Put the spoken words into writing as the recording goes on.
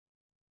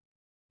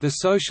The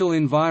social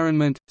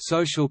environment,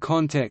 social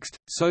context,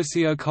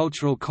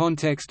 socio-cultural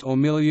context or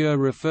milieu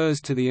refers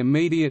to the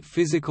immediate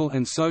physical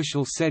and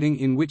social setting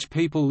in which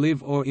people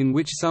live or in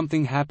which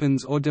something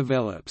happens or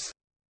develops.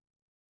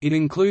 It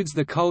includes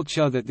the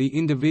culture that the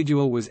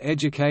individual was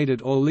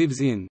educated or lives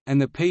in,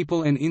 and the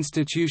people and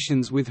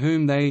institutions with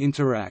whom they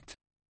interact.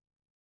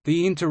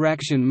 The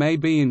interaction may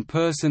be in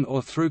person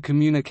or through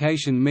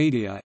communication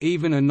media,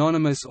 even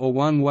anonymous or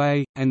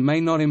one-way, and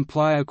may not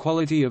imply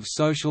equality of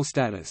social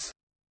status.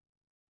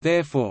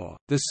 Therefore,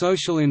 the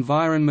social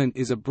environment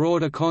is a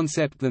broader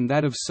concept than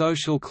that of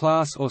social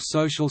class or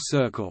social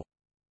circle.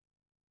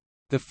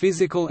 The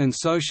physical and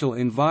social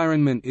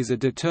environment is a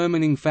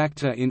determining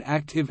factor in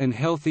active and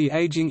healthy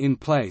aging in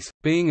place,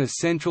 being a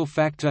central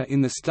factor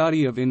in the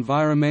study of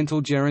environmental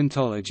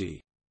gerontology.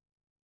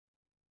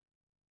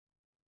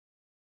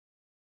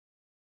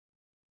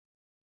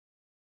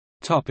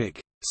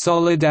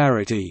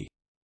 Solidarity.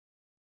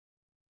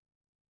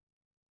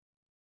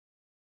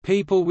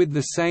 People with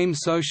the same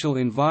social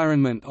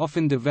environment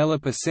often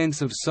develop a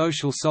sense of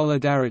social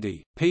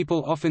solidarity.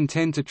 People often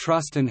tend to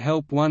trust and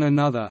help one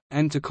another,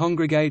 and to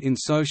congregate in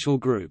social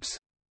groups.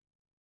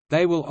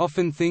 They will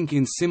often think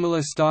in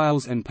similar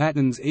styles and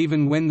patterns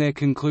even when their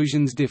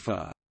conclusions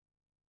differ.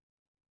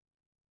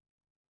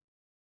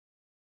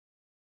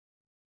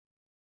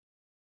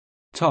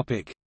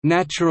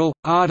 Natural,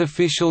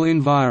 artificial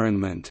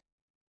environment.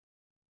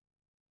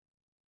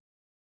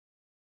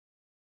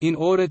 In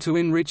order to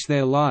enrich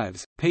their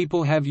lives,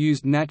 people have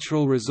used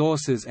natural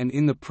resources and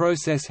in the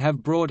process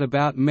have brought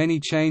about many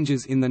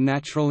changes in the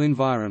natural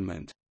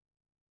environment.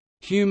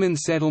 Human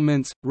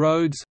settlements,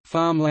 roads,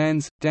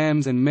 farmlands,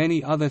 dams and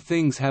many other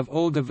things have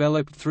all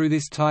developed through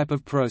this type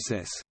of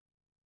process.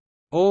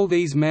 All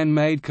these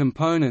man-made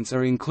components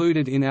are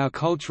included in our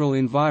cultural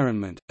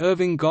environment,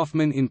 Irving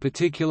Goffman in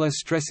particular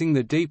stressing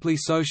the deeply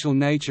social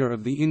nature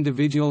of the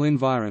individual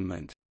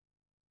environment.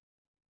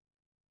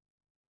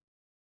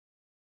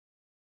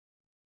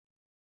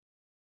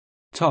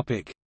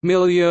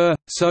 Milieu,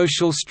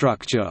 social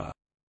structure.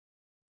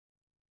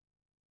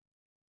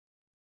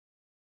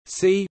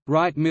 C.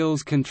 Wright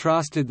Mills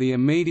contrasted the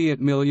immediate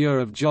milieu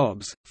of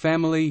jobs,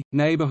 family,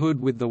 neighborhood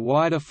with the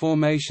wider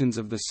formations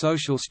of the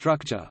social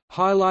structure,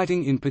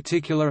 highlighting in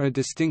particular a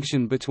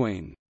distinction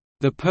between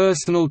the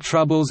personal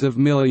troubles of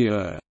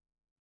milieu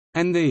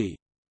and the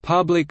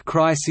public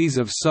crises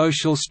of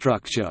social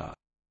structure.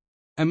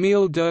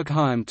 Emile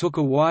Durkheim took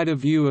a wider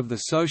view of the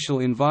social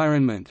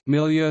environment,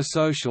 milieu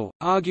social,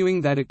 arguing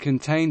that it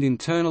contained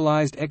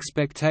internalized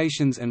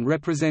expectations and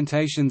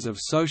representations of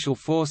social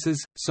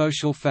forces,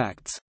 social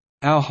facts.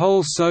 Our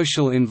whole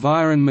social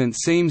environment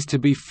seems to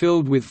be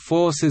filled with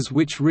forces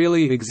which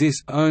really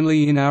exist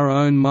only in our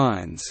own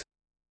minds.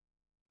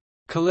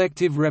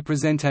 Collective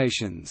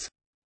representations.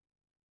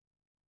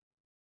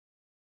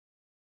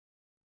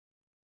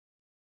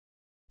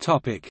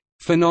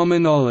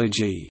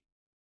 Phenomenology.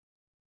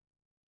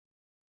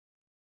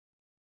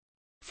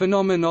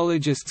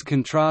 Phenomenologists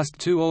contrast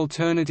two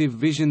alternative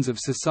visions of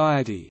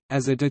society,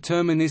 as a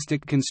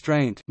deterministic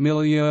constraint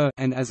milieu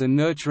and as a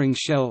nurturing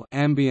shell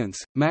ambience.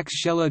 Max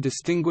Scheler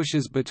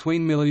distinguishes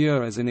between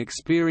milieu as an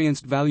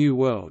experienced value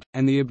world,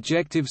 and the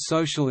objective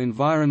social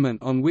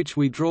environment on which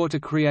we draw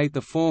to create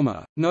the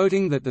former,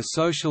 noting that the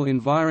social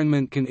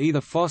environment can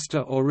either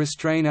foster or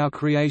restrain our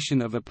creation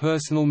of a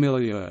personal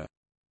milieu.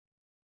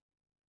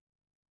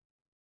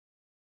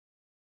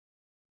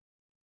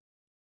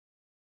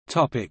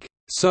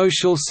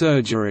 Social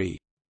surgery.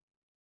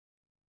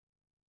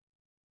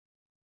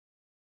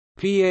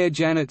 Pierre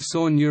Janet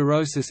saw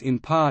neurosis in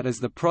part as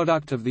the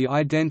product of the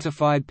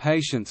identified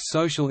patient's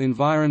social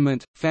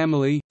environment,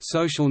 family,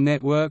 social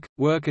network,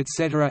 work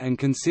etc. and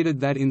considered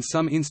that in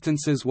some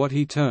instances what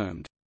he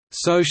termed,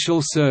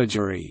 "social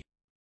surgery"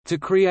 to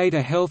create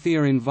a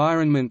healthier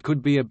environment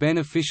could be a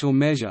beneficial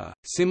measure.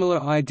 Similar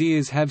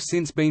ideas have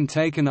since been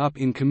taken up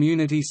in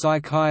community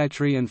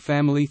psychiatry and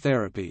family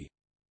therapy.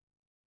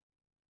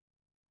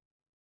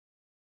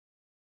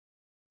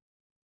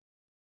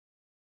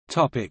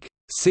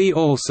 See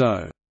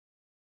also: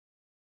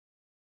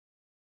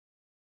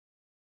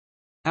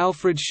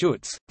 Alfred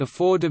Schutz, The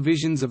Four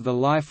Divisions of the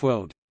Life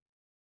World,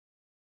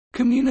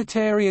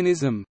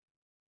 Communitarianism,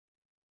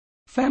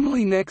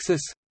 Family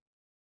Nexus,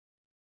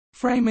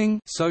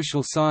 Framing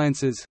Social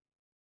Sciences,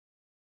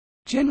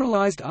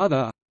 Generalized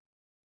Other,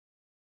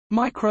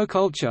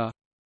 Microculture,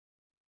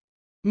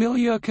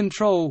 Milieu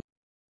Control,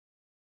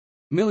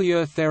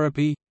 Milieu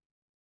Therapy,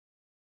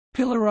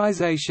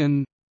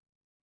 Pillarization,